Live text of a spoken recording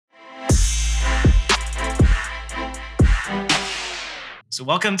So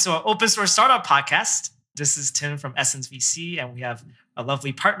welcome to our Open Source Startup Podcast. This is Tim from Essence VC, and we have a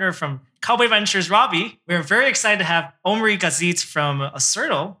lovely partner from Cowboy Ventures, Robbie. We're very excited to have Omri Gazit from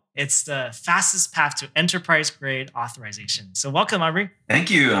Aserto. It's the fastest path to enterprise-grade authorization. So welcome, Omri.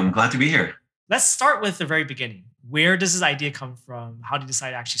 Thank you. I'm glad to be here. Let's start with the very beginning. Where does this idea come from? How did you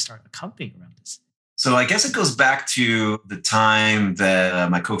decide to actually start a company around this? So I guess it goes back to the time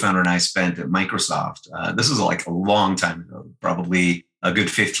that my co-founder and I spent at Microsoft. This was like a long time ago, probably a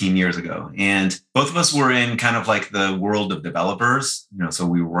good 15 years ago. And both of us were in kind of like the world of developers. So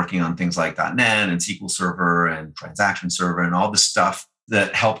we were working on things like .NET and SQL Server and Transaction Server and all this stuff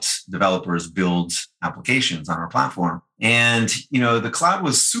that helped developers build applications on our platform. And, the cloud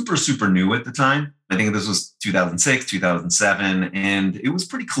was super, super new at the time. I think this was 2006, 2007. And it was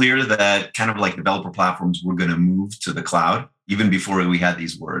pretty clear that kind of like developer platforms were going to move to the cloud even before we had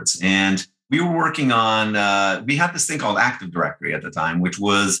these words. And we were working on, we had this thing called Active Directory at the time, which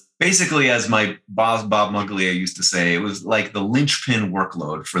was basically, as my boss, Bob Muglia, used to say, it was like the linchpin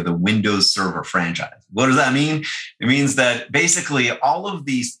workload for the Windows Server franchise. What does that mean? It means that basically all of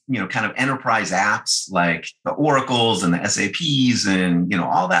these, kind of enterprise apps like the Oracles and the SAPs and,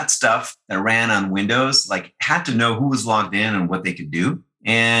 all that stuff that ran on Windows, like had to know who was logged in and what they could do.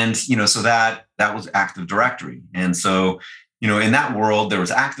 And, so that was Active Directory. And so, in that world, there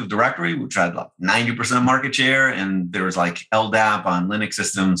was Active Directory, which had like 90% market share, and there was like LDAP on Linux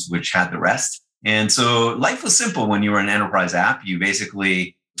systems, which had the rest. And so life was simple when you were an enterprise app. You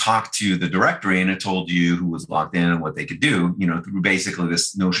basically talked to the directory and it told you who was logged in and what they could do, through basically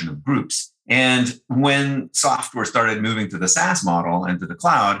this notion of groups. And when software started moving to the SaaS model and to the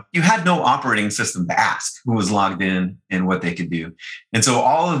cloud, you had no operating system to ask who was logged in and what they could do. And so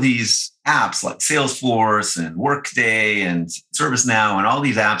all of these apps like Salesforce and Workday and ServiceNow and all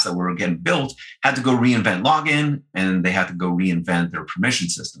these apps that were getting built had to go reinvent login, and they had to go reinvent their permission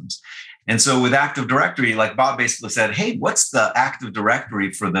systems. And so with Active Directory, like Bob basically said, hey, what's the Active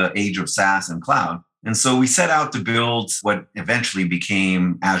Directory for the age of SaaS and cloud? And so we set out to build what eventually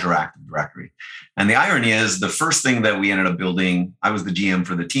became Azure Active Directory. And the irony is the first thing that we ended up building, I was the GM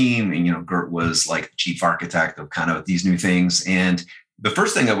for the team, and Gert was like the chief architect of kind of these new things. And the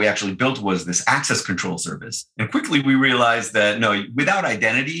first thing that we actually built was this access control service. And quickly we realized that no, without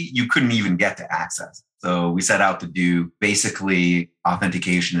identity, you couldn't even get to access. So we set out to do basically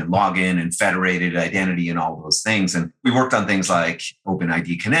authentication and login and federated identity and all those things. And we worked on things like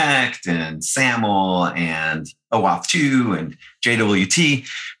OpenID Connect and SAML and OAuth2 and JWT.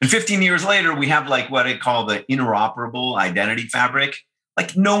 And 15 years later, we have like what I call the interoperable identity fabric.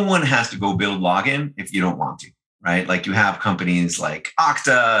 Like no one has to go build login if you don't want to, right? Like you have companies like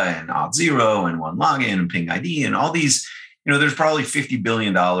Okta and Auth0 and OneLogin and PingID and all these. There's probably $50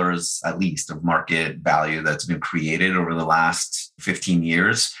 billion at least of market value that's been created over the last 15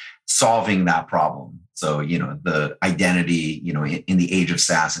 years solving that problem. So, the identity, in the age of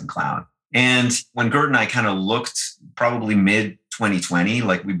SaaS and cloud. And when Gert and I kind of looked probably mid 2020,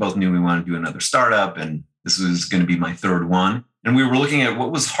 like we both knew we wanted to do another startup, and this was going to be my third one. And we were looking at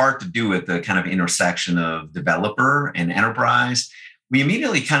what was hard to do at the kind of intersection of developer and enterprise. We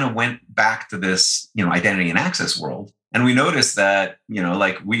immediately kind of went back to this, identity and access world. And we noticed that,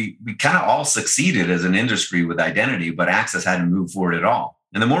 we kind of all succeeded as an industry with identity, but access hadn't moved forward at all.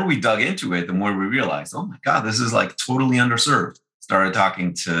 And the more we dug into it, the more we realized, oh my God, this is like totally underserved. Started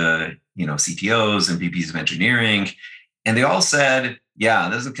talking to, CTOs and VPs of engineering, and they all said, yeah,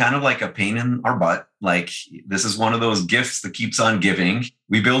 this is kind of like a pain in our butt. Like this is one of those gifts that keeps on giving.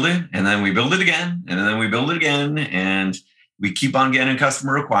 We build it and then we build it again and then we build it again. And we keep on getting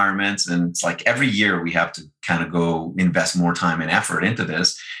customer requirements. And it's like every year we have to kind of go invest more time and effort into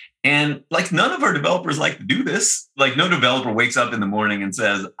this. And like none of our developers like to do this. Like no developer wakes up in the morning and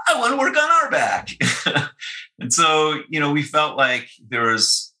says, I want to work on our back. And so, we felt like there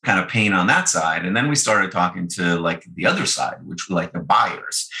was kind of pain on that side. And then we started talking to like the other side, which were like the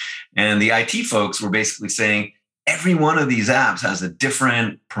buyers. And the IT folks were basically saying, every one of these apps has a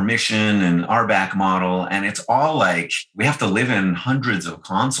different permission and RBAC model. And it's all like, we have to live in hundreds of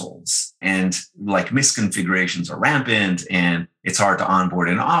consoles and like misconfigurations are rampant and it's hard to onboard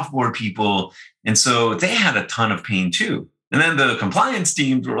and offboard people. And so they had a ton of pain too. And then the compliance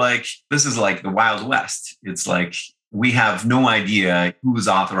teams were like, this is like the Wild West. It's like, we have no idea who's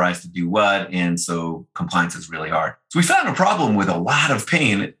authorized to do what. And so compliance is really hard. So we found a problem with a lot of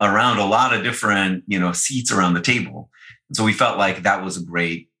pain around a lot of different, seats around the table. And so we felt like that was a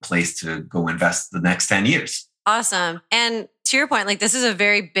great place to go invest the next 10 years. Awesome. And to your point, like this is a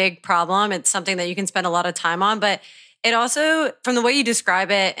very big problem. It's something that you can spend a lot of time on, but It also, from the way you describe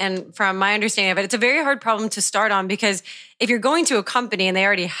it and from my understanding of it, it's a very hard problem to start on because if you're going to a company and they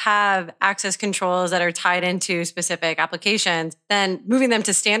already have access controls that are tied into specific applications, then moving them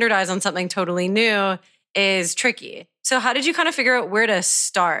to standardize on something totally new is tricky. So how did you kind of figure out where to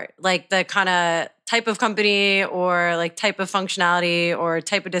start? Like the kind of type of company or like type of functionality or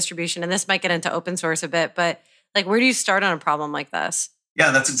type of distribution? And this might get into open source a bit, but like where do you start on a problem like this?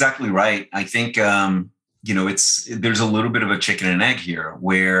 Yeah, that's exactly right. I think there's a little bit of a chicken and egg here,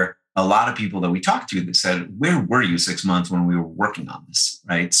 where a lot of people that we talked to that said, "Where were you 6 months when we were working on this?"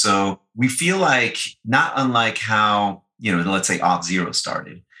 Right. So we feel like not unlike how let's say Auth0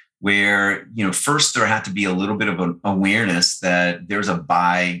 started, where first there had to be a little bit of an awareness that there's a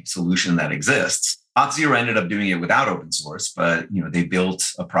buy solution that exists. Auth0 ended up doing it without open source, but they built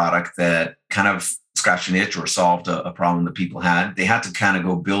a product that kind of scratched an itch or solved a problem that people had. They had to kind of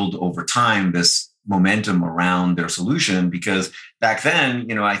go build over time this momentum around their solution, because back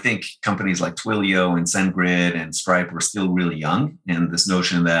then, I think companies like Twilio and SendGrid and Stripe were still really young. And this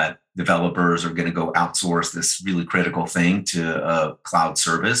notion that developers are going to go outsource this really critical thing to a cloud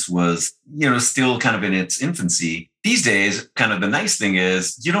service was, still kind of in its infancy. These days, kind of the nice thing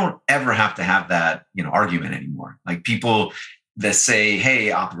is you don't ever have to have that, argument anymore. Like people that say,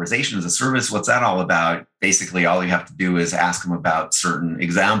 "Hey, authorization as a service, what's that all about?" Basically, all you have to do is ask them about certain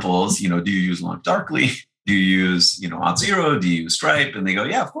examples. Do you use LaunchDarkly? Do you use, Auth0? Do you use Stripe? And they go,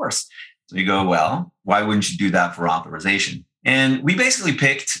 "Yeah, of course." So you go, "Well, why wouldn't you do that for authorization?" And we basically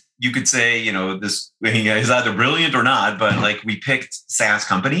picked, you could say, this is either brilliant or not, but like we picked SaaS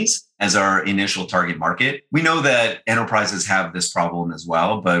companies as our initial target market. We know that enterprises have this problem as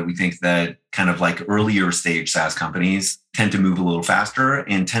well, but we think that kind of like earlier stage SaaS companies tend to move a little faster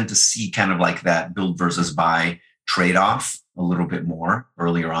and tend to see kind of like that build versus buy trade-off a little bit more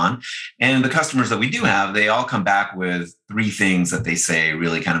earlier on. And the customers that we do have, they all come back with three things that they say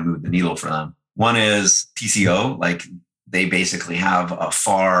really kind of move the needle for them. One is TCO, like they basically have a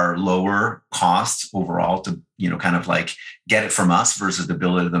far lower cost overall to, kind of like get it from us versus to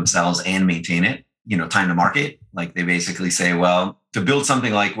build it themselves and maintain it. Time to market. Like they basically say, well, to build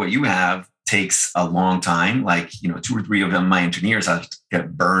something like what you have takes a long time. Like, 2 or 3 of them, my engineers have to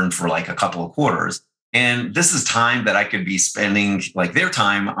get burned for like a couple of quarters. And this is time that I could be spending like their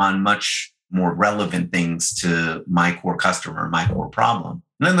time on much more relevant things to my core customer, my core problem.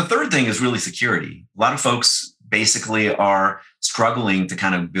 And then the third thing is really security. A lot of folks basically are struggling to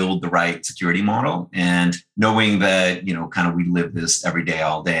kind of build the right security model, and knowing that, kind of we live this every day,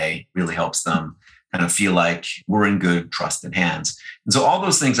 all day really helps them kind of feel like we're in good, trusted hands. And so all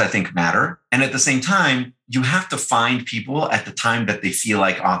those things I think matter. And at the same time, you have to find people at the time that they feel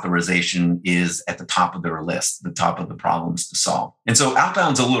like authorization is at the top of their list, the top of the problems to solve. And so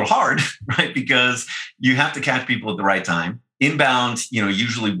outbound's a little hard, right? Because you have to catch people at the right time. Inbound,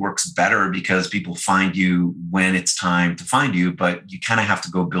 usually works better because people find you when it's time to find you, but you kind of have to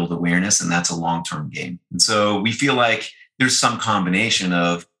go build awareness, and that's a long-term game. And so we feel like there's some combination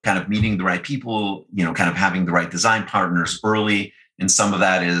of kind of meeting the right people, kind of having the right design partners early. And some of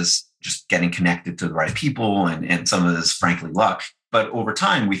that is just getting connected to the right people. And some of this, frankly, luck. But over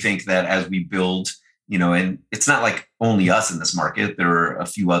time, we think that as we build, and it's not like only us in this market, there are a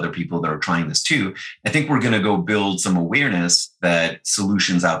few other people that are trying this too. I think we're going to go build some awareness that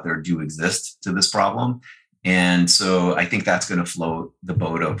solutions out there do exist to this problem. And so I think that's going to float the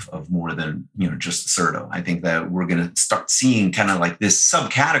boat of more than, just Aserto. I think that we're going to start seeing kind of like this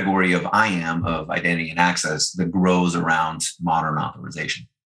subcategory of IAM, of identity and access, that grows around modern authorization.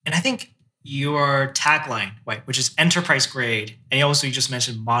 And I think your tagline, right, which is enterprise grade, and also you just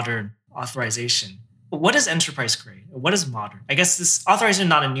mentioned modern authorization. What is enterprise grade? What is modern? I guess this authorization is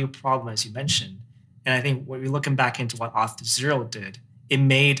not a new problem, as you mentioned. And I think when we're looking back into what Auth0 did, it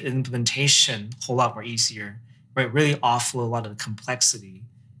made implementation a whole lot more easier, right? Really offload a lot of the complexity.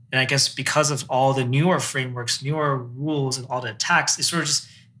 And I guess because of all the newer frameworks, newer rules, and all the attacks, it sort of just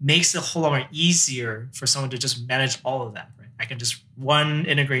makes it a whole lot more easier for someone to just manage all of that, right? I can just one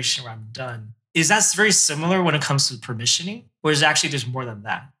integration where I'm done. Is that very similar when it comes to permissioning? Or is it actually there's more than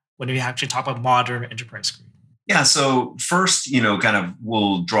that when we actually talk about modern enterprise grade? Yeah. So first, kind of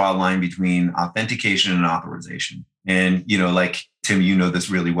we'll draw a line between authentication and authorization. And, like Tim,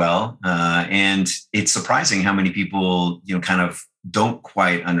 this really well. And it's surprising how many people, kind of don't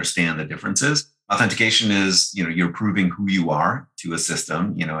quite understand the differences. Authentication is, you're proving who you are to a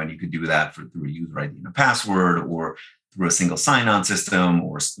system, and you could do that through a user ID and a password, or through a single sign-on system,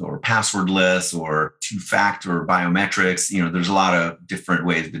 or passwordless, or two-factor biometrics. There's a lot of different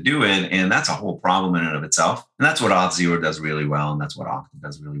ways to do it, and that's a whole problem in and of itself. And that's what Auth0 does really well, and that's what Okta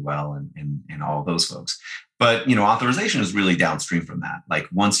does really well, and all those folks. But, authorization is really downstream from that. Like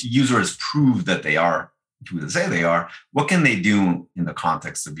once users prove that they are who they say they are, what can they do in the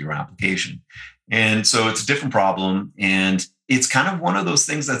context of your application? And so it's a different problem. And it's kind of one of those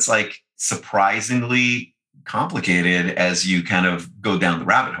things that's like surprisingly complicated as you kind of go down the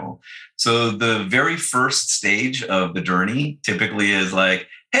rabbit hole. So the very first stage of the journey typically is like,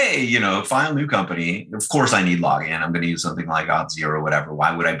 hey, file new company. Of course, I need login. I'm going to use something like Auth0 or whatever.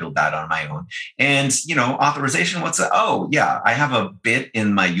 Why would I build that on my own? And, authorization, what's that? Oh, yeah, I have a bit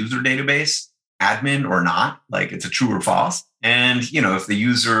in my user database, admin or not, like it's a true or false. And, if the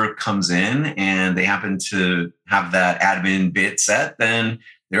user comes in and they happen to have that admin bit set, then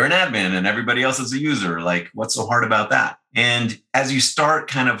they're an admin and everybody else is a user. Like, what's so hard about that? And as you start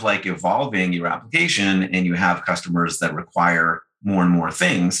kind of like evolving your application and you have customers that require more and more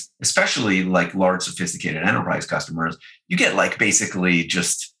things, especially like large, sophisticated enterprise customers, you get like basically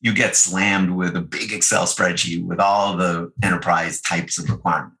you get slammed with a big Excel spreadsheet with all the enterprise types of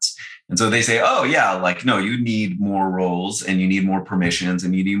requirements. And so they say, oh yeah, like, no, you need more roles and you need more permissions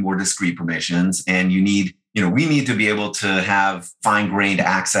and you need more discrete permissions. And we need to be able to have fine-grained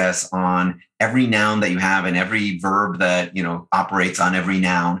access on every noun that you have and every verb that, operates on every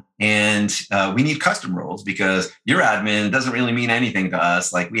noun. And we need custom roles because your admin doesn't really mean anything to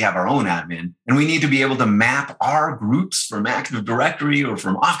us. Like we have our own admin and we need to be able to map our groups from Active Directory or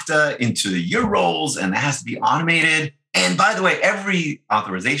from Okta into your roles. And that has to be automated. And by the way, every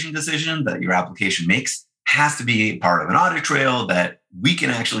authorization decision that your application makes has to be part of an audit trail that we can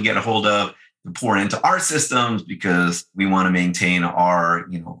actually get a hold of to pour into our systems because we want to maintain our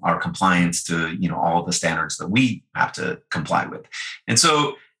compliance to, all the standards that we have to comply with. And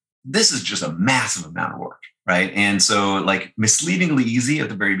so this is just a massive amount of work, right? And so like misleadingly easy at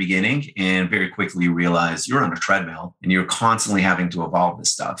the very beginning and very quickly you realize you're on a treadmill and you're constantly having to evolve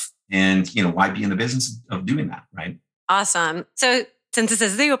this stuff. And, why be in the business of doing that, right? Awesome. So since this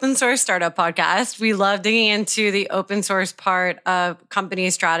is the open source startup podcast, we love digging into the open source part of company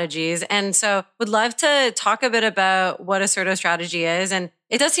strategies. And so would love to talk a bit about what Aserto strategy is. And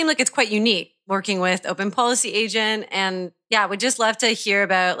it does seem like it's quite unique working with Open Policy Agent. And yeah, would just love to hear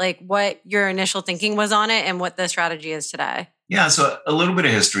about like what your initial thinking was on it and what the strategy is today. Yeah. So a little bit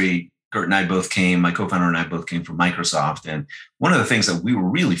of history. Kurt and I my co-founder and I both came from Microsoft. And one of the things that we were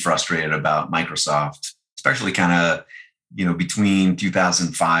really frustrated about Microsoft, especially kind of between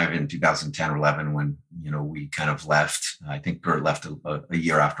 2005 and 2010 or 11, when, we kind of left, I think Kurt left a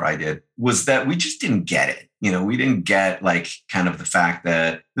year after I did, was that we just didn't get it. We didn't get like kind of the fact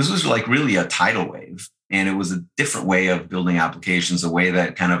that this was like really a tidal wave. And it was a different way of building applications, a way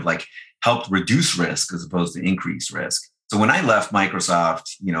that kind of like helped reduce risk as opposed to increase risk. So when I left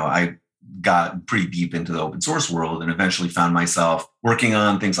Microsoft, I got pretty deep into the open source world and eventually found myself working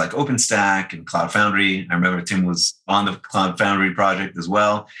on things like OpenStack and Cloud Foundry. I remember Tim was on the Cloud Foundry project as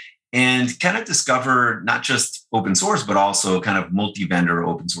well, and kind of discovered not just open source, but also kind of multi-vendor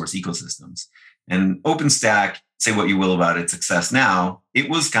open source ecosystems. And OpenStack, say what you will about its success now, it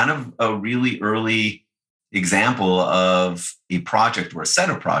was kind of a really early example of a project or a set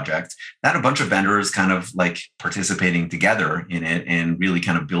of projects that had a bunch of vendors kind of like participating together in it and really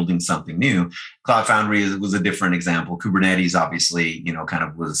kind of building something new. Cloud Foundry was a different example. Kubernetes obviously, kind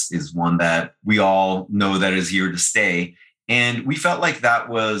of is one that we all know that is here to stay. And we felt like that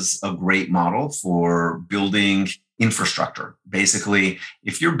was a great model for building infrastructure. Basically,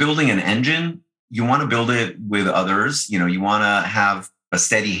 if you're building an engine, you want to build it with others. You want to have a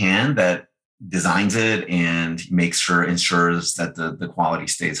steady hand that designs it and ensures that the quality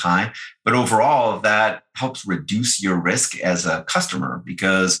stays high. But overall, that helps reduce your risk as a customer,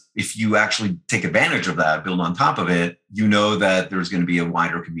 because if you actually take advantage of that, build on top of it, you know that there's going to be a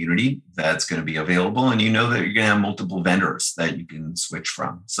wider community that's going to be available. And you know that you're going to have multiple vendors that you can switch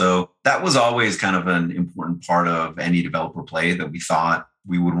from. So that was always kind of an important part of any developer play that we thought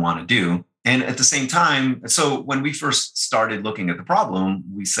we would want to do. And at the same time, so when we first started looking at the problem,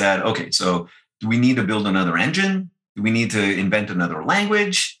 we said, okay, so do we need to build another engine? Do we need to invent another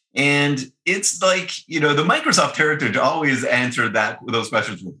language? And it's like, the Microsoft heritage always answered those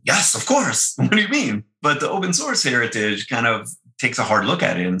questions with, yes, of course. What do you mean? But the open source heritage kind of takes a hard look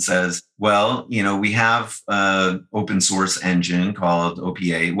at it and says, well, we have an open source engine called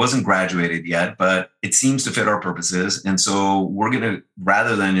OPA. It wasn't graduated yet, but it seems to fit our purposes. And so we're going to,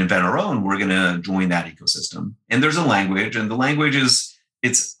 rather than invent our own, we're going to join that ecosystem. And there's a language, and the language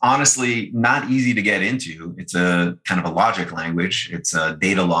it's honestly not easy to get into. It's a kind of a logic language. It's a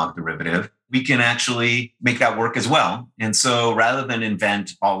data log derivative. we can actually make that work as well. And so rather than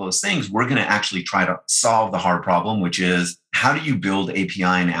invent all those things, we're going to actually try to solve the hard problem, which is how do you build API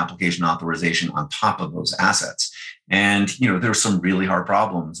and application authorization on top of those assets? And, there's some really hard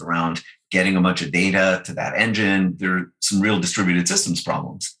problems around getting a bunch of data to that engine. There are some real distributed systems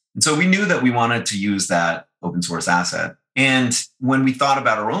problems. And so we knew that we wanted to use that open source asset. And when we thought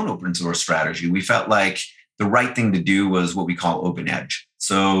about our own open source strategy, we felt like the right thing to do was what we call open edge.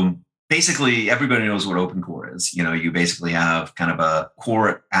 So basically, everybody knows what open core is. You basically have kind of a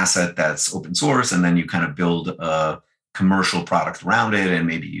core asset that's open source, and then you kind of build a commercial product around it, and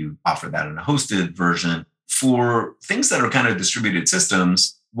maybe you offer that in a hosted version. For things that are kind of distributed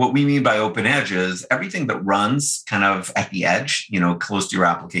systems, what we mean by open edge is everything that runs kind of at the edge, close to your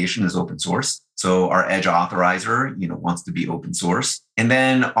application is open source. So our edge authorizer, wants to be open source. And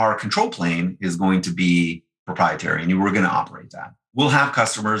then our control plane is going to be proprietary, and we're going to operate that. We'll have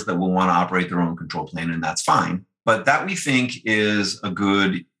customers that will want to operate their own control plane, and that's fine. But that we think is a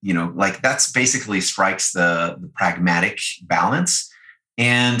good, that's basically strikes the pragmatic balance.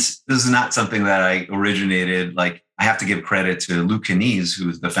 And this is not something that I originated. I have to give credit to Luke Kaniz,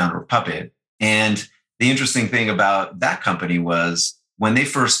 who's the founder of Puppet. And the interesting thing about that company was when they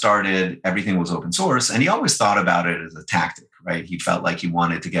first started, everything was open source. And he always thought about it as a tactic, right? He felt like he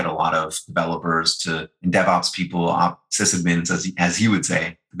wanted to get a lot of developers and DevOps people, sysadmins, as he would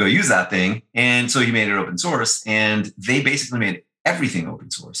say, to go use that thing. And so he made it open source. And they basically made everything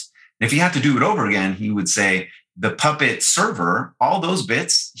open source. And if he had to do it over again, he would say, the Puppet server, all those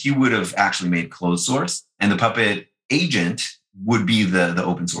bits, he would have actually made closed source. And the Puppet agent would be the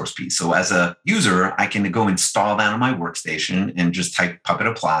open source piece. So as a user, I can go install that on my workstation and just type Puppet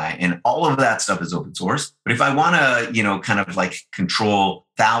apply. And all of that stuff is open source. But if I want to, kind of control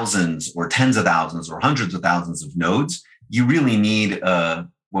thousands or tens of thousands or hundreds of thousands of nodes, you really need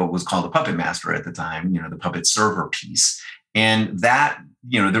what was called a Puppet master at the time, the Puppet server piece. And that,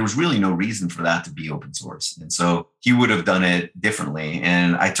 there was really no reason for that to be open source. And so he would have done it differently.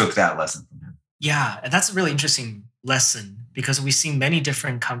 And I took that lesson from him. Yeah, and that's a really interesting lesson because we see many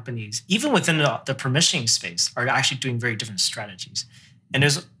different companies, even within the permissioning space, are actually doing very different strategies. And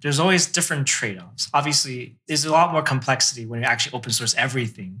there's always different trade-offs. Obviously, there's a lot more complexity when you actually open source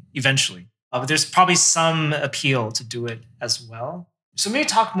everything eventually. But there's probably some appeal to do it as well. So maybe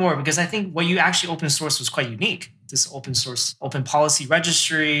talk more, because I think what you actually open source was quite unique. This open source, open policy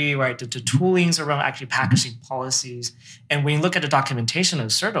registry, right? The toolings around actually packaging policies. And when you look at the documentation of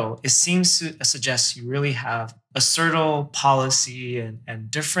Aserto, it seems to suggest you really have Aserto policy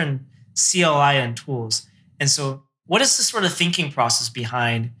and different CLI and tools. And so what is the sort of thinking process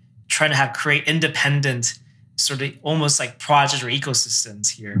behind trying to create independent sort of almost like project or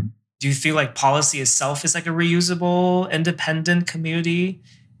ecosystems here? Do you feel like policy itself is like a reusable, independent community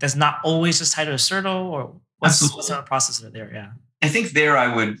that's not always just tied to Aserto, or what's the process of it there? Yeah. I think there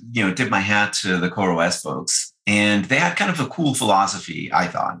I would, tip my hat to the CoreOS folks. And they had kind of a cool philosophy, I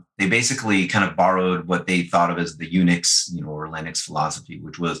thought. They basically kind of borrowed what they thought of as the Unix, or Linux philosophy,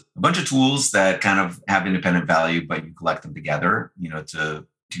 which was a bunch of tools that kind of have independent value, but you collect them together, to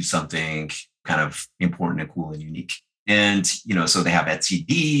do something kind of important and cool and unique. And, so they have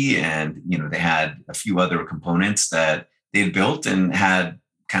etcd and, they had a few other components that they'd built and had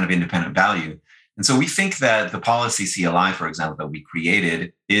kind of independent value. And so we think that the policy CLI, for example, that we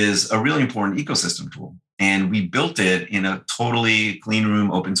created is a really important ecosystem tool. And we built it in a totally clean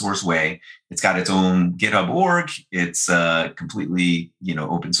room, open source way. It's got its own GitHub org. It's completely,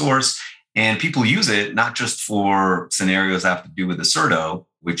 open source. And people use it not just for scenarios that have to do with Aserto,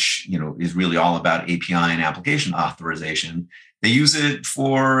 which is really all about API and application authorization. They use it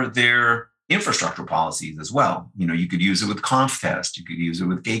for their infrastructure policies as well. You could use it with ConfTest, you could use it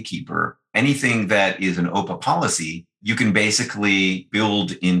with Gatekeeper. Anything that is an OPA policy, you can basically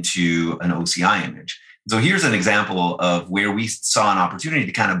build into an OCI image. So here's an example of where we saw an opportunity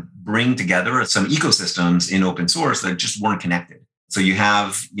to kind of bring together some ecosystems in open source that just weren't connected. So you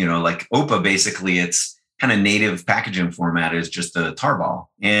have, like OPA, basically its kind of native packaging format is just a tarball.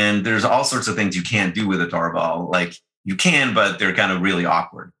 And there's all sorts of things you can't do with a tarball. Like you can, but they're kind of really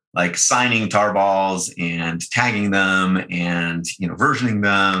awkward. Like signing tarballs and tagging them and, versioning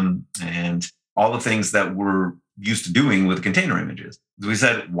them and all the things that we're used to doing with container images. So we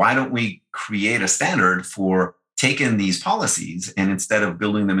said, why don't we create a standard for taking these policies and instead of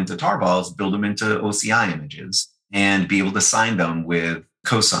building them into tarballs, build them into OCI images and be able to sign them with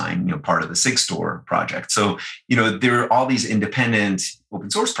cosign, part of the SigStore project. So, there are all these independent open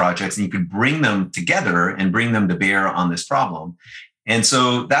source projects and you could bring them together and bring them to bear on this problem. And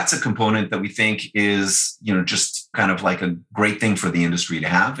so that's a component that we think is, just kind of like a great thing for the industry to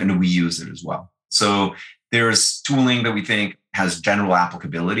have, and we use it as well. So there's tooling that we think has general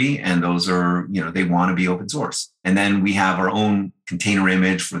applicability, and those are, they want to be open source. And then we have our own container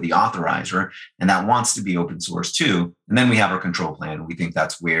image for the authorizer, and that wants to be open source too. And then we have our control plan. We think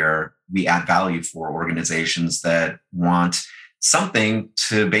that's where we add value for organizations that want something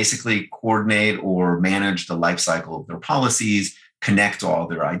to basically coordinate or manage the lifecycle of their policies, connect all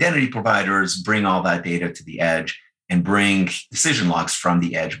their identity providers, bring all that data to the edge, and bring decision logs from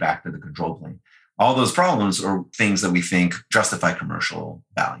the edge back to the control plane. All those problems are things that we think justify commercial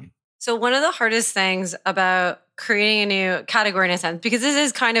value. So one of the hardest things about creating a new category in a sense, because this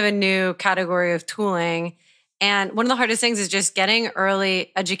is kind of a new category of tooling, and one of the hardest things is just getting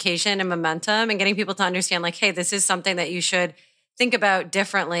early education and momentum and getting people to understand like, hey, this is something that you should think about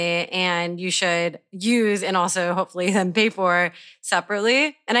differently and you should use and also hopefully then pay for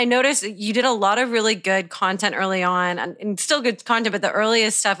separately. And I noticed you did a lot of really good content early on and still good content, but the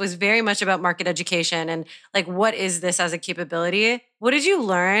earliest stuff was very much about market education and like, what is this as a capability? What did you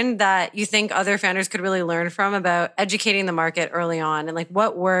learn that you think other founders could really learn from about educating the market early on and like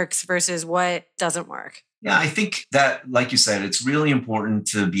what works versus what doesn't work? Yeah, I think that, like you said, it's really important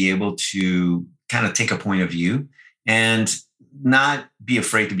to be able to kind of take a point of view and not be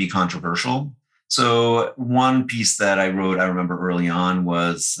afraid to be controversial. So one piece that I wrote, I remember early on,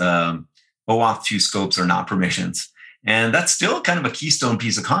 was OAuth 2 scopes are not permissions. And that's still kind of a keystone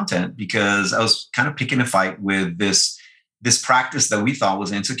piece of content because I was kind of picking a fight with this practice that we thought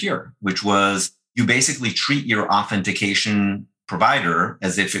was insecure, which was you basically treat your authentication provider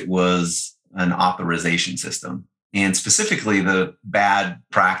as if it was an authorization system. And specifically, the bad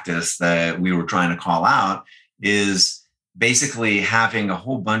practice that we were trying to call out is basically having a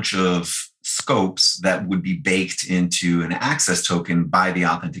whole bunch of scopes that would be baked into an access token by the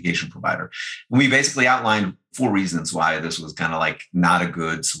authentication provider. And we basically outlined 4 reasons why this was kind of like not a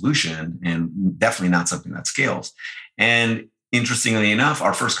good solution and definitely not something that scales. And interestingly enough,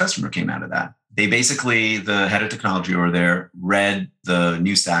 our first customer came out of that. They basically, the head of technology over there, read the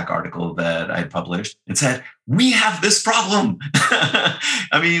New Stack article that I published and said, we have this problem.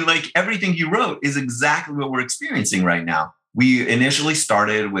 I mean, like everything you wrote is exactly what we're experiencing right now. We initially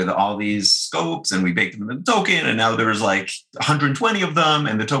started with all these scopes and we baked them in the token. And now there's like 120 of them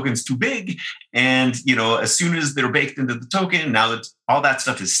and the token's too big. And, as soon as they're baked into the token, now that all that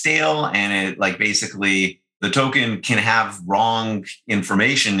stuff is stale and it like basically the token can have wrong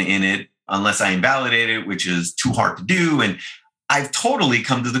information in it unless I invalidate it, which is too hard to do. And I've totally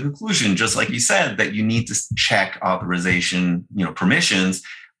come to the conclusion, just like you said, that you need to check authorization, permissions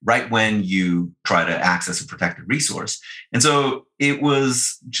right when you try to access a protected resource. And so it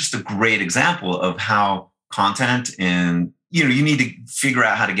was just a great example of how content and, you need to figure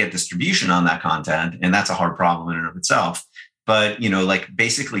out how to get distribution on that content. And that's a hard problem in and of itself. But, like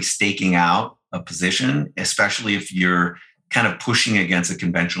basically staking out a position, especially if you're kind of pushing against a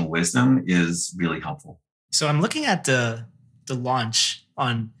conventional wisdom, is really helpful. So I'm looking at the launch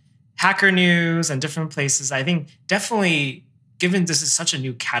on Hacker News and different places. I think definitely, given this is such a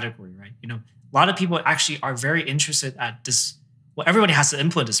new category, right? A lot of people actually are very interested at this. Well, everybody has to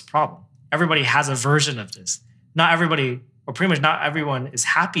implement this problem. Everybody has a version of this. Not everybody, or pretty much not everyone, is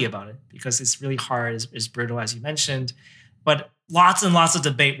happy about it because it's really hard, it's brittle, as you mentioned. But lots and lots of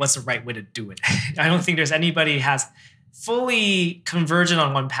debate what's the right way to do it. I don't think there's anybody has fully convergent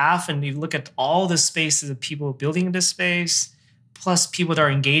on one path. And you look at all the spaces of people building in this space, plus people that are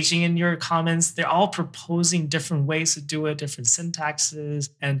engaging in your comments, they're all proposing different ways to do it, different syntaxes.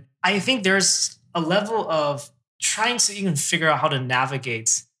 And I think there's a level of trying to even figure out how to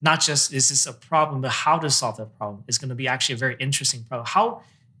navigate, not just is this a problem, but how to solve that problem is going to be actually a very interesting problem.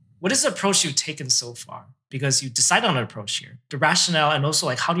 What is the approach you've taken so far? Because you decide on an approach here, the rationale, and also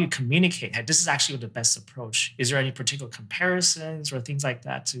like how do you communicate? Hey, this is actually the best approach. Is there any particular comparisons or things like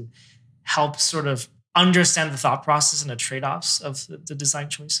that to help sort of understand the thought process and the trade-offs of the design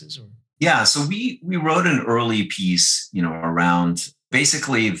choices? Or yeah, so we wrote an early piece, around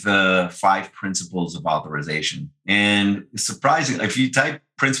basically the 5 principles of authorization. And surprisingly, if you type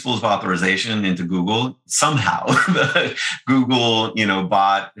principles of authorization into Google, somehow the Google,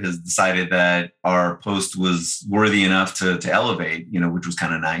 bot has decided that our post was worthy enough to elevate, which was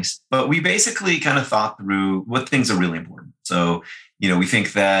kind of nice. But we basically kind of thought through what things are really important. So, we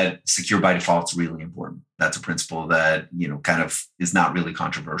think that secure by default is really important. That's a principle that, kind of is not really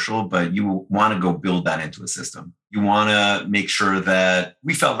controversial, but you want to go build that into a system. You want to make sure that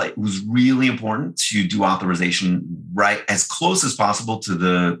we felt like it was really important to do authorization right as close as possible to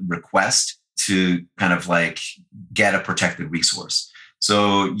the request to kind of like get a protected resource.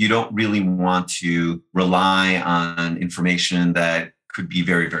 So you don't really want to rely on information that could be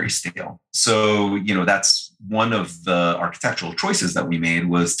very, very stale. So, that's one of the architectural choices that we made,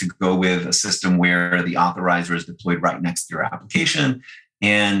 was to go with a system where the authorizer is deployed right next to your application.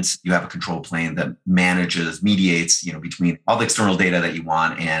 And you have a control plane that mediates, between all the external data that you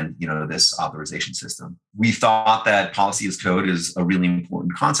want and, this authorization system. We thought that policy as code is a really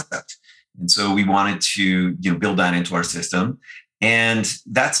important concept. And so we wanted to, build that into our system. And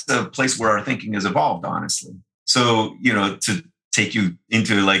that's the place where our thinking has evolved, honestly. So, to take you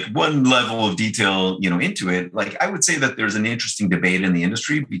into like one level of detail, into it, like I would say that there's an interesting debate in the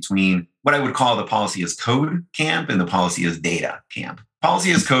industry between what I would call the policy as code camp and the policy as data camp.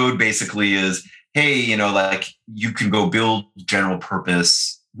 Policy as code basically is, hey, like you can go build general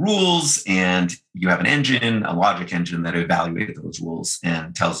purpose rules and you have an engine, a logic engine that evaluates those rules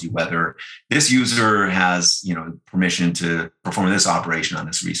and tells you whether this user has, permission to perform this operation on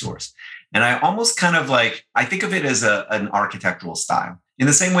this resource. And I almost kind of I think of it as an architectural style, in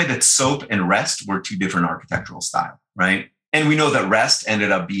the same way that SOAP and REST were two different architectural styles, right? And we know that REST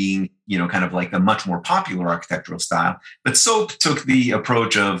ended up being, kind of like a much more popular architectural style. But SOAP took the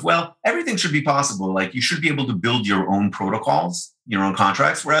approach of, well, everything should be possible. Like you should be able to build your own protocols, your own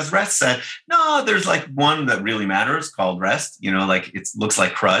contracts. Whereas REST said, no, there's like one that really matters called REST, like it looks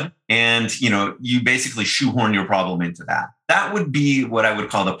like CRUD. And, you basically shoehorn your problem into that. That would be what I would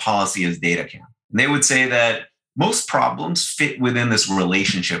call the policy as data camp. And they would say that most problems fit within this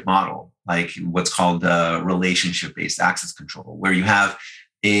relationship model, like what's called relationship-based access control, where you have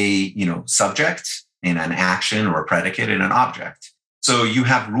a subject and an action or a predicate and an object. So you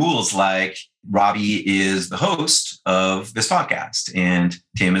have rules like Robbie is the host of this podcast, and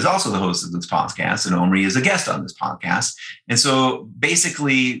Tim is also the host of this podcast, and Omri is a guest on this podcast. And so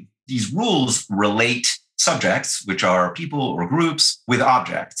basically, these rules relate subjects, which are people or groups, with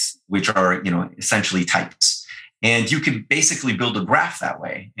objects, which are essentially types. And you can basically build a graph that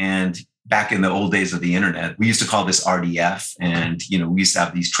way. And back in the old days of the internet, we used to call this RDF, and we used to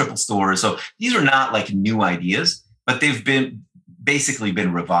have these triple stores. So these are not like new ideas, but they've been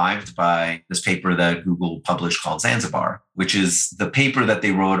revived by this paper that Google published called Zanzibar, which is the paper that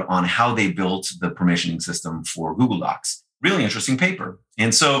they wrote on how they built the permissioning system for Google Docs. Really interesting paper.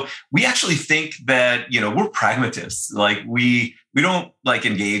 And so we actually think that, we're pragmatists. Like we don't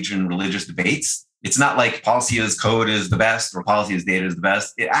engage in religious debates. It's not like policy as code is the best or policy as data is the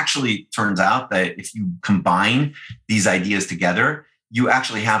best. It actually turns out that if you combine these ideas together, you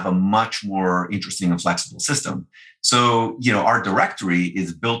actually have a much more interesting and flexible system. So, our directory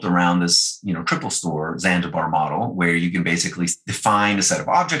is built around this, triple store Zanzibar model, where you can basically define a set of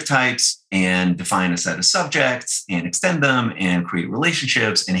object types and define a set of subjects and extend them and create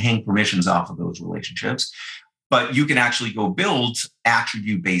relationships and hang permissions off of those relationships. But you can actually go build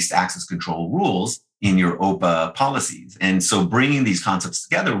attribute-based access control rules in your OPA policies. And so bringing these concepts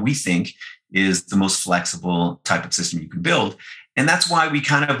together, we think, is the most flexible type of system you can build. And that's why we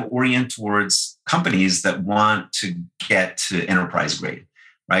kind of orient towards companies that want to get to enterprise grade,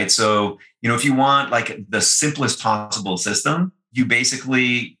 right? So, if you want the simplest possible system, you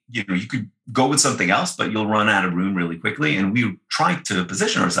basically, you could go with something else, but you'll run out of room really quickly. And we try to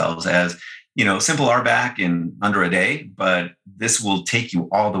position ourselves as, simple RBAC in under a day, but this will take you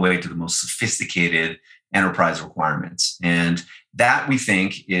all the way to the most sophisticated enterprise requirements. And that, we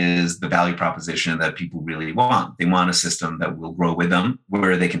think, is the value proposition that people really want. They want a system that will grow with them,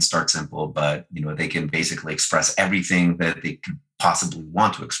 where they can start simple, but they can basically express everything that they could possibly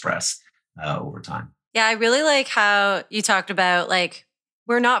want to express over time. Yeah, I really like how you talked about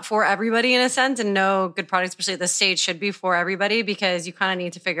we're not for everybody in a sense, and no good product, especially at this stage, should be for everybody, because you kind of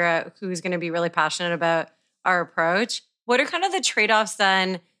need to figure out who's going to be really passionate about our approach. What are kind of the trade-offs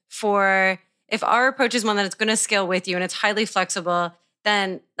then for if our approach is one that it's going to scale with you and it's highly flexible,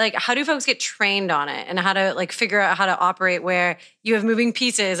 then how do folks get trained on it and how to figure out how to operate where you have moving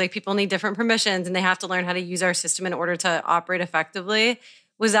pieces, people need different permissions and they have to learn how to use our system in order to operate effectively?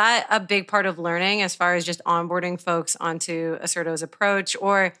 Was that a big part of learning as far as just onboarding folks onto Aserto's approach?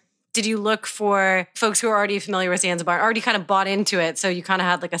 Or did you look for folks who are already familiar with Zanzibar, already kind of bought into it, so you kind of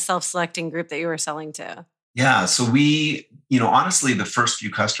had a self-selecting group that you were selling to? Yeah. So we, honestly, the first few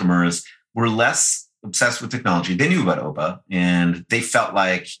customers were less obsessed with technology. They knew about OPA and they felt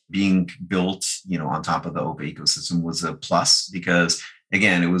like being built, on top of the OPA ecosystem was a plus because,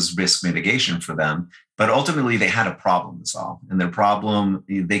 again, it was risk mitigation for them. But ultimately, they had a problem to solve. And their problem,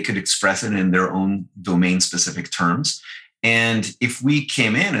 they could express it in their own domain-specific terms. And if we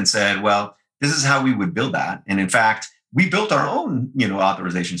came in and said, well, this is how we would build that. And in fact, we built our own,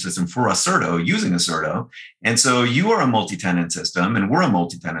 authorization system for Aserto using Aserto. And so you are a multi-tenant system and we're a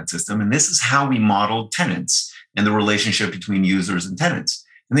multi-tenant system. And this is how we modeled tenants and the relationship between users and tenants.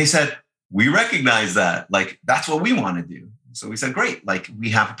 And they said, we recognize that, like, that's what we want to do. So we said, great, like we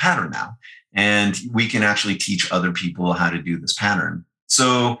have a pattern now and we can actually teach other people how to do this pattern.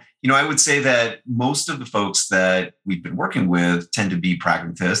 So, I would say that most of the folks that we've been working with tend to be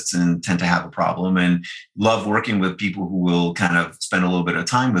pragmatists and tend to have a problem and love working with people who will kind of spend a little bit of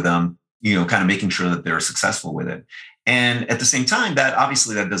time with them, kind of making sure that they're successful with it. And at the same time, that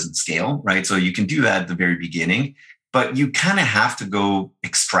obviously that doesn't scale, right? So you can do that at the very beginning, but you kind of have to go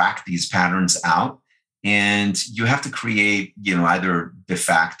extract these patterns out. And you have to create, either de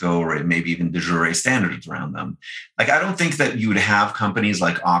facto or maybe even de jure standards around them. Like, I don't think that you would have companies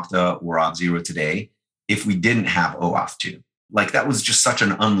like Okta or Auth0 today if we didn't have OAuth 2. Like, that was just such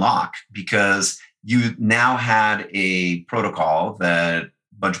an unlock because you now had a protocol that a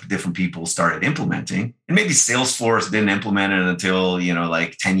bunch of different people started implementing. And maybe Salesforce didn't implement it until,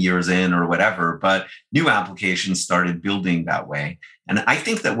 like 10 years in or whatever, but new applications started building that way. And I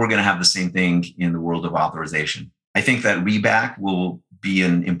think that we're going to have the same thing in the world of authorization. I think that reback will be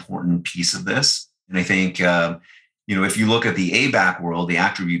an important piece of this. And I think, if you look at the ABAC world, the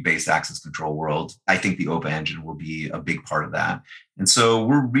attribute-based access control world, I think the OPA engine will be a big part of that. And so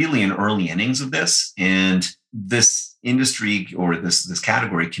we're really in early innings of this. And this industry or this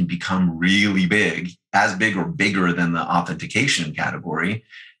category can become really big, as big or bigger than the authentication category,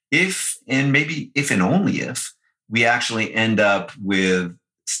 if and only if we actually end up with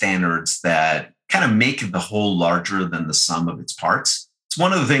standards that kind of make the whole larger than the sum of its parts. It's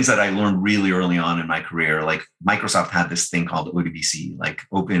one of the things that I learned really early on in my career. Like, Microsoft had this thing called ODBC, like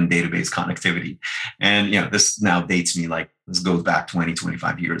Open Database Connectivity. And, this now dates me, like this goes back 20,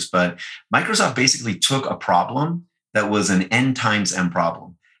 25 years. But Microsoft basically took a problem that was an N times M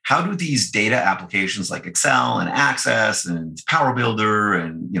problem. How do these data applications like Excel and Access and Power Builder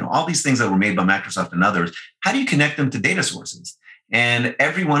and all these things that were made by Microsoft and others, how do you connect them to data sources? And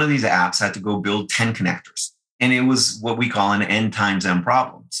every one of these apps had to go build 10 connectors. And it was what we call an N times M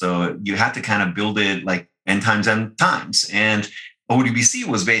problem. So you had to kind of build it like N times M times. And ODBC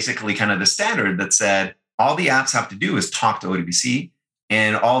was basically kind of the standard that said all the apps have to do is talk to ODBC,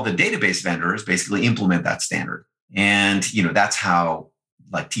 and all the database vendors basically implement that standard. And that's how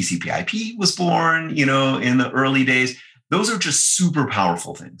like TCP/IP was born, in the early days. Those are just super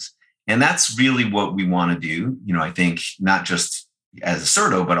powerful things. And that's really what we want to do, I think, not just as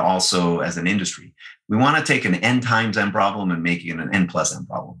Aserto, but also as an industry. We want to take an N times M problem and make it an N plus M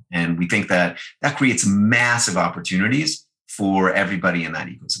problem. And we think that creates massive opportunities for everybody in that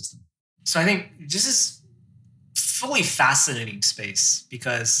ecosystem. So I think this is fully fascinating space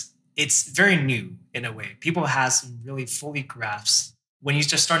because it's very new in a way. People hasn't really fully grasped when you're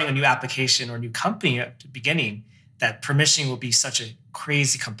just starting a new application or a new company at the beginning, that permissioning will be such a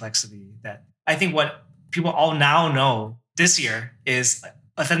crazy complexity that I think what people all now know this year is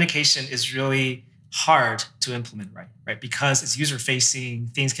authentication is really hard to implement right? Because it's user facing,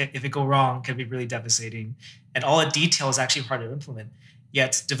 things can, if it go wrong, can be really devastating. And all the detail is actually hard to implement.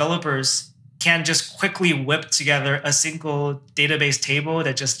 Yet developers can just quickly whip together a single database table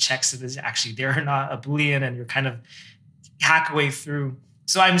that just checks if it's actually there or not, a Boolean, and you're kind of hack a way through.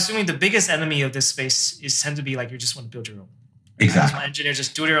 So I'm assuming the biggest enemy of this space is tend to be like, you just want to build your own. Exactly. Right? Engineers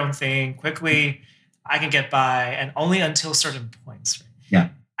just do their own thing quickly. I can get by, and only until certain points. Right? Yeah.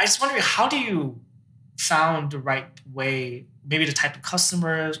 I just wondering, how do you found the right way, maybe the type of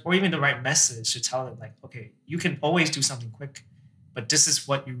customers, or even the right message to tell them, like, okay, you can always do something quick, but this is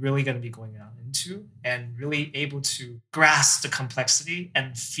what you're really going to be going out into, and really able to grasp the complexity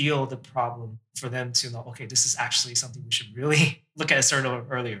and feel the problem for them to know, okay, this is actually something we should really look at Aserto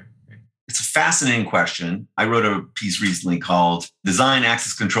earlier. Right? It's a fascinating question. I wrote a piece recently called Design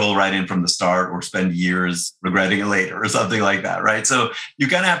Access Control Right In From the Start or Spend Years Regretting It Later or something like that, right? So you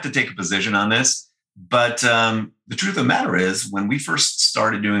kind of have to take a position on this. But the truth of the matter is, when we first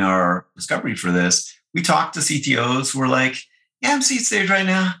started doing our discovery for this, we talked to CTOs who were like, yeah, I'm seed stage right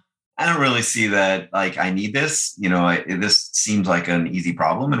now. I don't really see that, like, I need this. This seems like an easy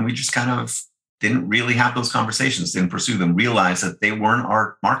problem. And we just kind of didn't really have those conversations, didn't pursue them, realized that they weren't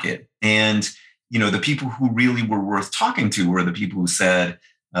our market. And, the people who really were worth talking to were the people who said,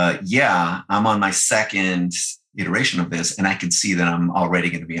 yeah, I'm on my second iteration of this, and I can see that I'm already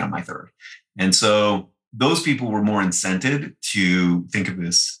going to be on my third. And so those people were more incented to think of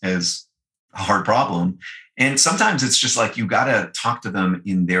this as a hard problem. And sometimes it's just like, you got to talk to them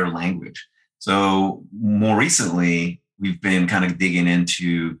in their language. So more recently, we've been kind of digging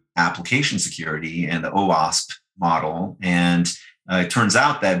into application security and the OWASP model. And it turns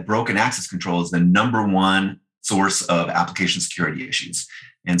out that broken access control is the number one source of application security issues.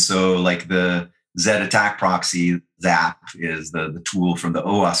 And so like the Z attack proxy, ZAP is the tool from the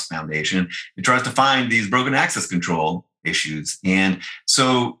OWASP Foundation. It tries to find these broken access control issues. And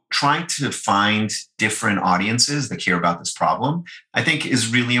so trying to find different audiences that care about this problem, I think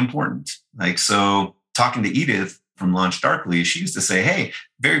is really important. Like, so talking to Edith from Launch Darkly, she used to say, hey,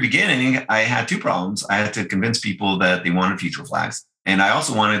 very beginning, I had two problems. I had to convince people that they wanted feature flags. And I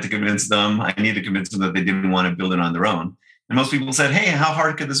also wanted to convince them, I needed to convince them that they didn't want to build it on their own. And most people said, hey, how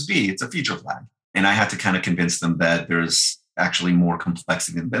hard could this be? It's a feature flag. And I had to kind of convince them that there's actually more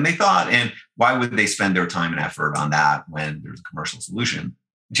complexity than they thought. And why would they spend their time and effort on that when there's a commercial solution?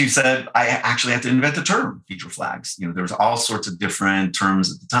 She said, I actually had to invent the term feature flags. There was all sorts of different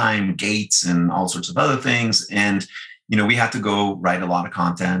terms at the time, gates and all sorts of other things. And, we had to go write a lot of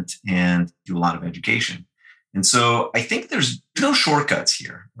content and do a lot of education. And so I think there's no shortcuts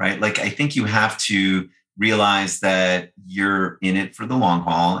here, right? Like, I think you have to realize that you're in it for the long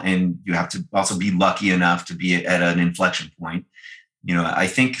haul, and you have to also be lucky enough to be at an inflection point. I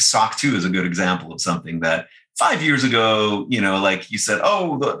think SOC 2 is a good example of something that 5 years ago, like you said,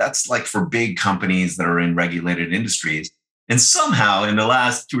 oh, that's like for big companies that are in regulated industries. And somehow in the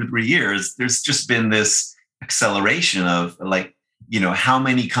last 2 or 3 years, there's just been this acceleration of like, how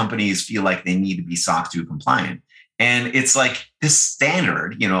many companies feel like they need to be SOC 2 compliant. And it's like this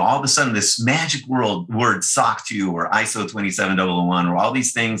standard, all of a sudden this magic word SOC 2 or ISO 27001 or all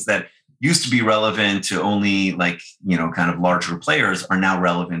these things that used to be relevant to only like, kind of larger players are now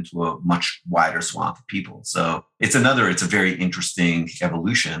relevant to a much wider swath of people. So it's a very interesting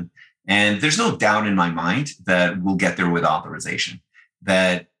evolution. And there's no doubt in my mind that we'll get there with authorization.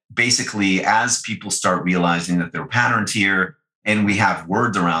 That basically, as people start realizing that there are patterns here, and we have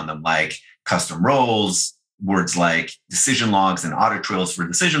words around them like custom roles, words like decision logs and audit trails for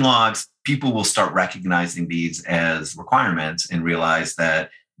decision logs, people will start recognizing these as requirements and realize that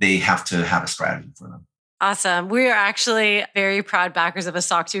they have to have a strategy for them. Awesome. We are actually very proud backers of a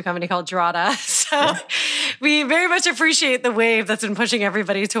SOC 2 company called Drata. So we very much appreciate the wave that's been pushing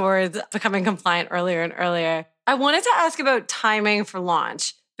everybody towards becoming compliant earlier and earlier. I wanted to ask about timing for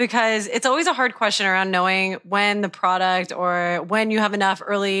launch, because it's always a hard question around knowing when the product or when you have enough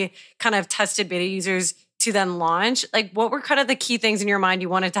early kind of tested beta users to then launch. Like, what were kind of the key things in your mind you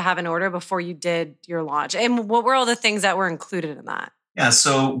wanted to have in order before you did your launch? And what were all the things that were included in that? Yeah,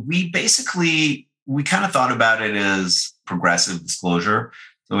 so we kind of thought about it as progressive disclosure.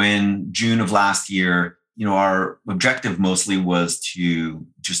 So in June of last year, our objective mostly was to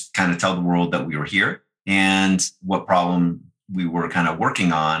just kind of tell the world that we were here and what problem we were kind of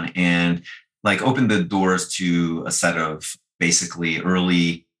working on, and like open the doors to a set of basically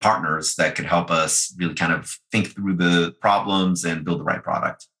early partners that could help us really kind of think through the problems and build the right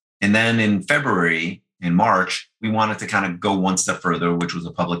product. And then in February, in March, we wanted to kind of go one step further, which was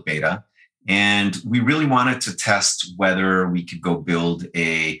a public beta. And we really wanted to test whether we could go build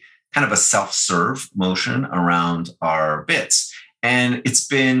a kind of a self-serve motion around our bits. And it's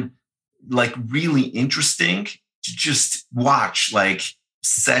been like really interesting to just watch like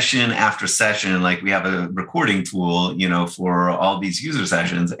session after session. Like, we have a recording tool, for all these user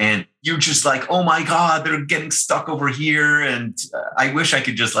sessions, and you're just like, oh my God, they're getting stuck over here. And I wish I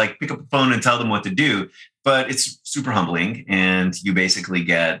could just like pick up the phone and tell them what to do, but it's super humbling. And you basically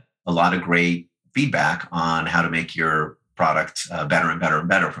get a lot of great feedback on how to make your product better and better and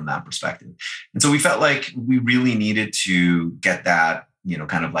better from that perspective. And so we felt like we really needed to get that,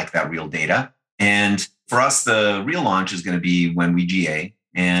 kind of like that real data. And for us, the real launch is going to be when we GA,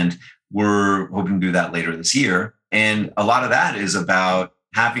 and we're hoping to do that later this year. And a lot of that is about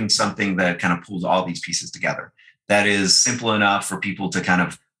having something that kind of pulls all these pieces together. That is simple enough for people to kind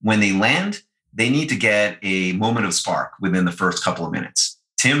of, when they land, they need to get a moment of spark within the first couple of minutes.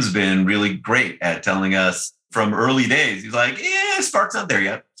 Tim's been really great at telling us from early days. He's like, yeah, Spark's not there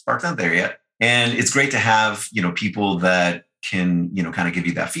yet. Spark's not there yet. And it's great to have, people that can, kind of give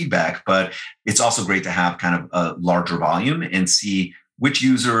you that feedback, but it's also great to have kind of a larger volume and see which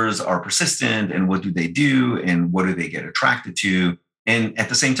users are persistent and what do they do and what do they get attracted to. And at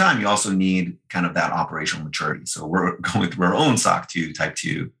the same time, you also need kind of that operational maturity. So we're going through our own SOC 2 type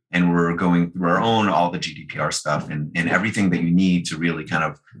 2, and we're going through our own, all the GDPR stuff and everything that you need to really kind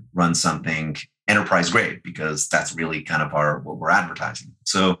of run something enterprise grade, because that's really kind of what we're advertising.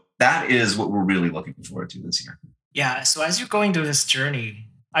 So that is what we're really looking forward to this year. Yeah. So as you're going through this journey,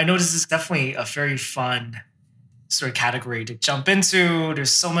 I know this is definitely a very fun sort of category to jump into.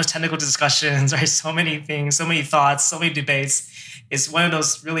 There's so much technical discussions, right? So many things, so many thoughts, so many debates. It's one of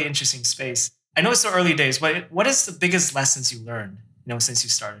those really interesting space. I know it's the early days, but what is the biggest lessons you learned, since you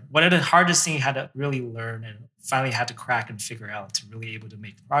started? What are the hardest things you had to really learn and finally had to crack and figure out to really able to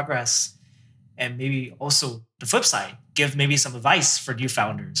make progress? And maybe also the flip side, give maybe some advice for new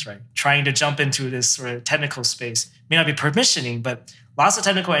founders, right? Trying to jump into this sort of technical space may not be permissioning, but lots of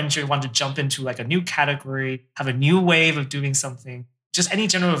technical engineers want to jump into like a new category, have a new wave of doing something. Just any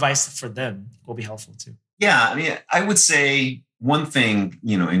general advice for them will be helpful too. Yeah, I mean, I would say one thing,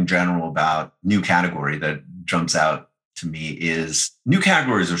 in general about new category that jumps out to me is new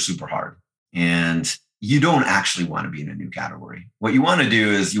categories are super hard. And you don't actually want to be in a new category. What you want to do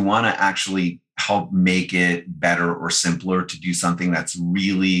is you want to actually help make it better or simpler to do something that's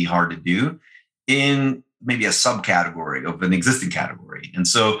really hard to do in maybe a subcategory of an existing category. And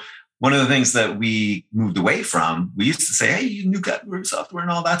so one of the things that we moved away from, we used to say, hey, new category software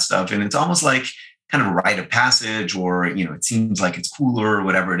and all that stuff. And it's almost like kind of a rite of passage, or, it seems like it's cooler or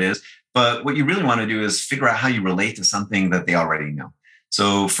whatever it is. But what you really want to do is figure out how you relate to something that they already know.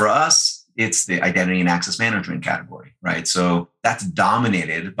 So for us, it's the identity and access management category, right? So that's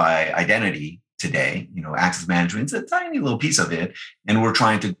dominated by identity today. Access management is a tiny little piece of it, and we're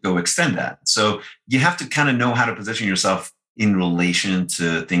trying to go extend that. So you have to kind of know how to position yourself in relation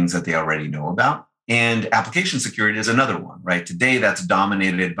to things that they already know about. And application security is another one, right? Today, that's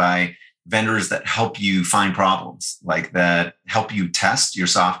dominated by vendors that help you find problems, like that help you test your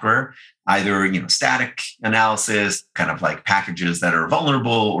software, either static analysis, kind of like packages that are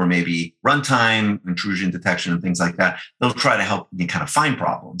vulnerable, or maybe runtime intrusion detection and things like that. They'll try to help you kind of find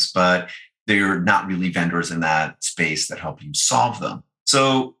problems, but they're not really vendors in that space that help you solve them.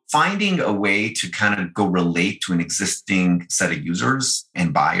 So finding a way to kind of go relate to an existing set of users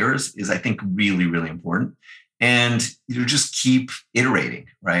and buyers is, I think, really, really important. And just keep iterating,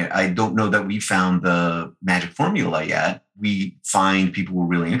 right? I don't know that we found the magic formula yet. We find people who are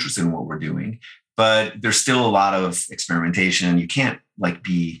really interested in what we're doing, but there's still a lot of experimentation. You can't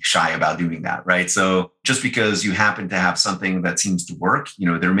be shy about doing that, right? So just because you happen to have something that seems to work,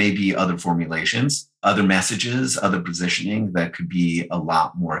 there may be other formulations, other messages, other positioning that could be a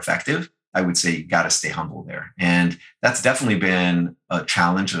lot more effective. I would say you got to stay humble there. And that's definitely been a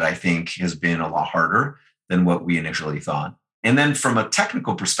challenge that I think has been a lot harder than what we initially thought. And then from a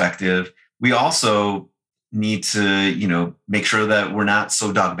technical perspective, we also need to, make sure that we're not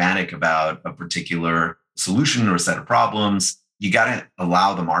so dogmatic about a particular solution or a set of problems. You got to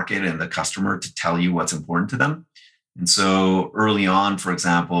allow the market and the customer to tell you what's important to them. And so early on, for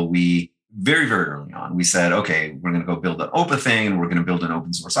example, we very, very early on, we said, okay, we're going to go build an OPA thing, and we're going to build an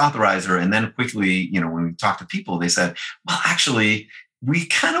open source authorizer. And then quickly, when we talked to people, they said, well, actually, we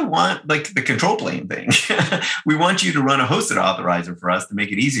kind of want the control plane thing. We want you to run a hosted authorizer for us to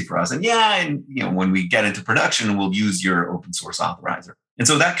make it easy for us. And when we get into production, we'll use your open source authorizer. And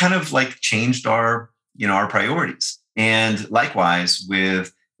so that kind of changed our priorities. And likewise,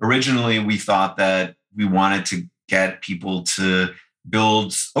 originally we thought that we wanted to get people to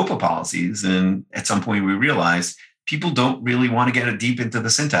build OPA policies. And at some point we realized people don't really want to get deep into the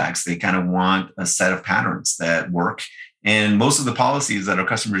syntax. They kind of want a set of patterns that work. And most of the policies that our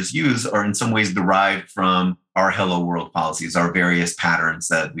customers use are in some ways derived from our Hello World policies, our various patterns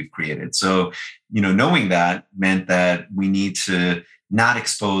that we've created. So, knowing that meant that we need to not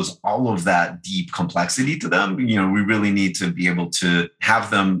expose all of that deep complexity to them. We really need to be able to have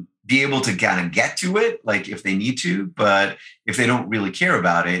them be able to kind of get to it, if they need to, but if they don't really care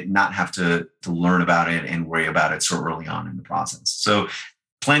about it, not have to learn about it and worry about it so early on in the process. So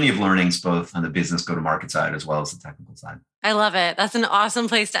plenty of learnings, both on the business go-to-market side as well as the technical side. I love it. That's an awesome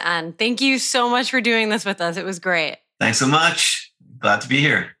place to end. Thank you so much for doing this with us. It was great. Thanks so much. Glad to be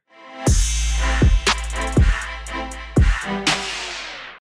here.